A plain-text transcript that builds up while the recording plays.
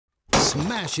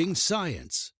Smashing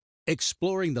science.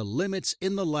 Exploring the limits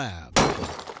in the lab.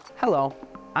 Hello,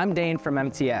 I'm Dane from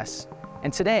MTS,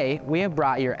 and today we have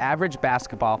brought your average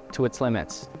basketball to its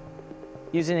limits.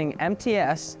 Using an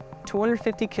MTS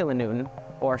 250 kilonewton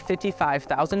or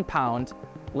 55,000 pound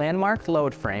landmark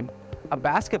load frame, a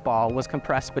basketball was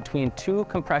compressed between two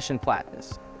compression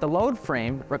flatness. The load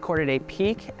frame recorded a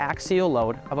peak axial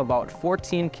load of about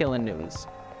 14 kilonewtons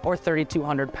or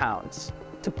 3,200 pounds.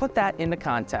 To put that into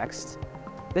context,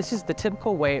 this is the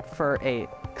typical weight for a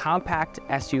compact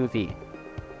SUV.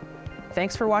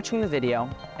 Thanks for watching the video,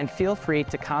 and feel free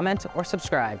to comment or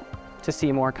subscribe to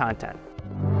see more content.